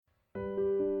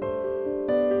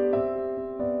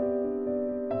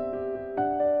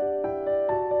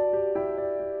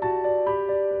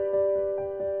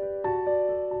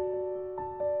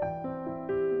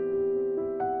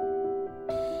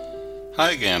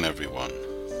Hi again, everyone.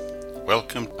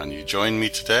 Welcome, and you join me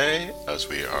today as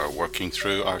we are working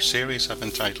through our series I've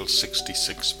entitled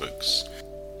 66 Books.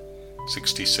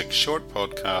 66 short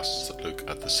podcasts that look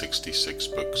at the 66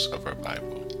 books of our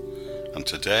Bible. And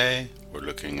today we're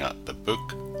looking at the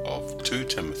book of 2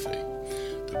 Timothy,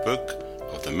 the book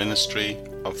of the ministry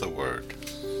of the Word.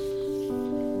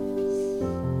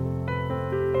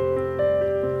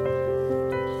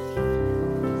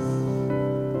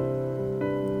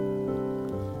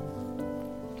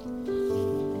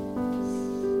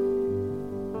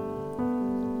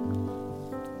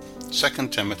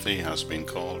 Second Timothy has been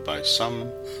called by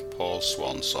some Paul's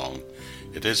swan song.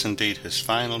 It is indeed his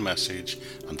final message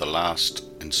and the last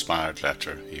inspired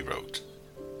letter he wrote.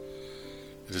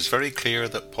 It is very clear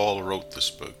that Paul wrote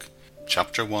this book.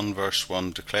 Chapter 1 verse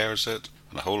 1 declares it,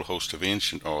 and a whole host of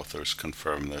ancient authors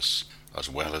confirm this, as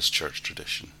well as church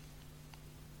tradition.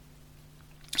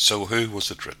 So who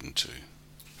was it written to?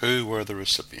 Who were the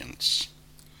recipients?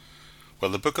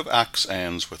 Well, the book of Acts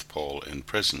ends with Paul in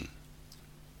prison.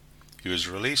 He was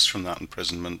released from that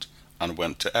imprisonment and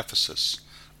went to Ephesus,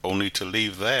 only to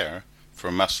leave there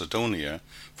for Macedonia,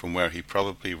 from where he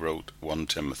probably wrote 1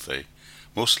 Timothy.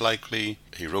 Most likely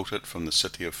he wrote it from the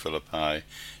city of Philippi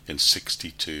in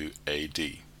 62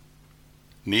 AD.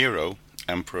 Nero,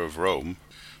 Emperor of Rome,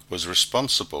 was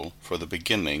responsible for the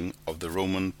beginning of the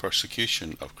Roman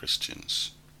persecution of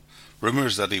Christians.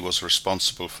 Rumours that he was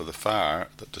responsible for the fire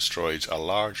that destroyed a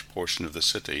large portion of the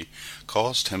city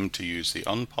caused him to use the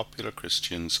unpopular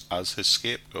Christians as his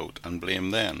scapegoat and blame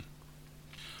them.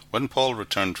 When Paul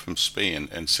returned from Spain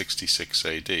in 66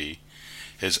 AD,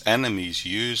 his enemies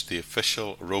used the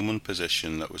official Roman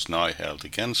position that was now held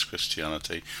against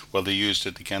Christianity. Well, they used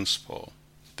it against Paul.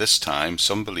 This time,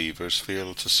 some believers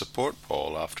failed to support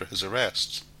Paul after his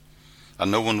arrest, and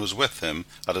no one was with him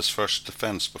at his first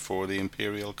defence before the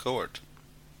imperial court.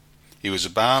 He was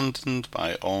abandoned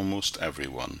by almost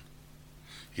everyone.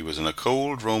 He was in a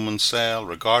cold Roman cell,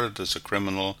 regarded as a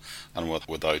criminal, and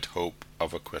without hope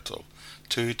of acquittal.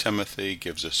 2 Timothy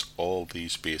gives us all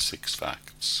these basic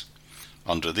facts.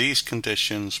 Under these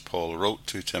conditions, Paul wrote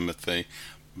to Timothy,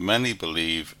 many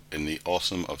believe in the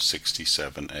autumn of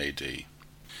 67 AD.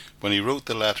 When he wrote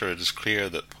the letter, it is clear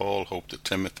that Paul hoped that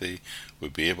Timothy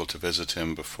would be able to visit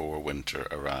him before winter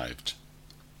arrived.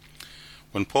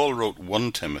 When Paul wrote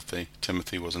 1 Timothy,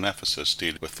 Timothy was in Ephesus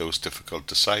dealing with those difficult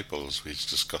disciples we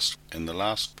discussed in the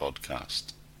last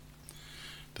podcast.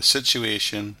 The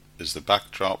situation is the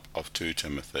backdrop of 2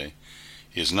 Timothy.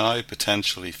 He is now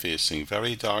potentially facing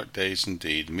very dark days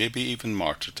indeed, maybe even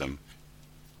martyrdom.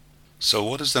 So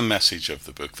what is the message of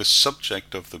the book? The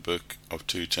subject of the book of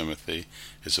 2 Timothy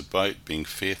is about being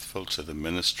faithful to the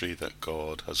ministry that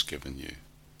God has given you.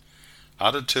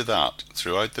 Added to that,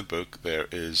 throughout the book there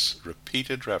is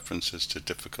repeated references to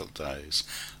difficult days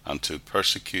and to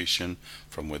persecution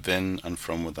from within and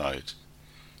from without.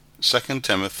 2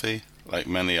 Timothy, like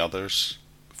many others,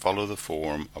 follow the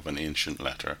form of an ancient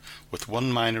letter. With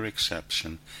one minor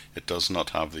exception, it does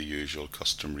not have the usual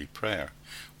customary prayer,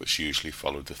 which usually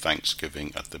followed the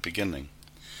thanksgiving at the beginning.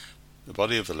 The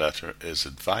body of the letter is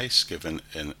advice given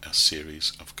in a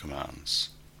series of commands.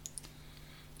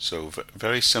 So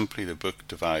very simply, the book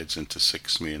divides into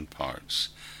 6 main parts.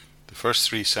 The first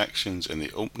 3 sections in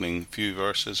the opening few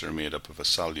verses are made up of a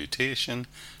salutation,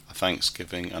 a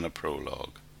thanksgiving, and a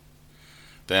prologue.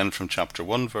 Then from chapter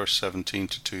 1 verse 17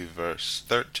 to 2 verse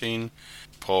 13,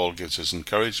 Paul gives his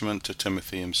encouragement to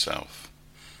Timothy himself.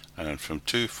 And then from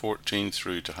 2:14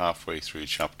 through to halfway through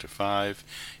chapter 5,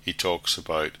 he talks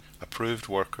about approved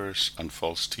workers and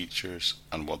false teachers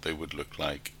and what they would look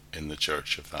like in the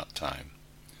church of that time.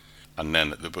 And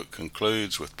then the book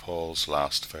concludes with Paul's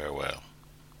last farewell.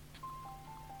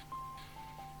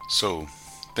 So,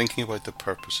 thinking about the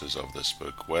purposes of this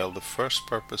book, well, the first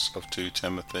purpose of 2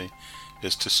 Timothy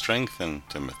is to strengthen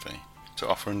Timothy, to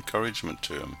offer encouragement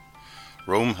to him.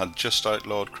 Rome had just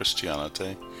outlawed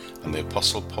Christianity, and the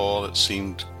Apostle Paul, it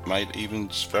seemed, might even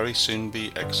very soon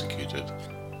be executed.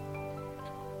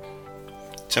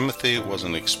 Timothy was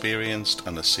an experienced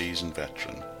and a seasoned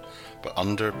veteran, but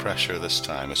under pressure this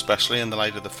time, especially in the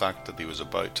light of the fact that he was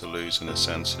about to lose, in a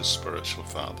sense, his spiritual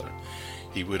father,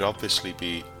 he would obviously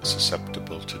be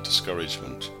susceptible to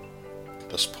discouragement.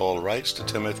 Thus Paul writes to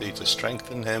Timothy to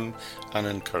strengthen him and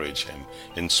encourage him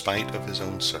in spite of his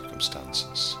own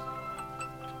circumstances.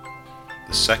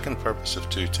 The second purpose of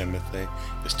 2 Timothy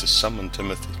is to summon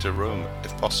Timothy to Rome,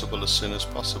 if possible as soon as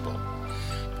possible.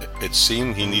 It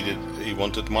seemed he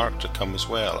wanted Mark to come as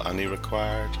well, and he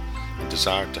required and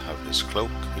desired to have his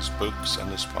cloak, his books, and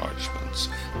his parchments,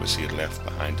 which he had left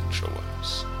behind in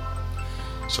Troas.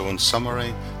 So in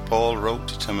summary, Paul wrote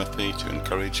to Timothy to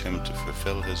encourage him to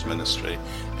fulfill his ministry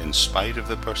in spite of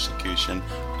the persecution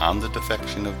and the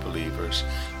defection of believers,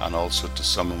 and also to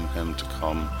summon him to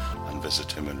come and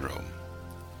visit him in Rome.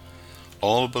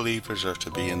 All believers are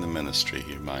to be in the ministry,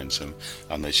 he reminds him,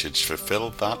 and they should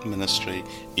fulfill that ministry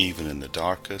even in the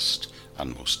darkest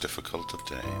and most difficult of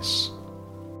days.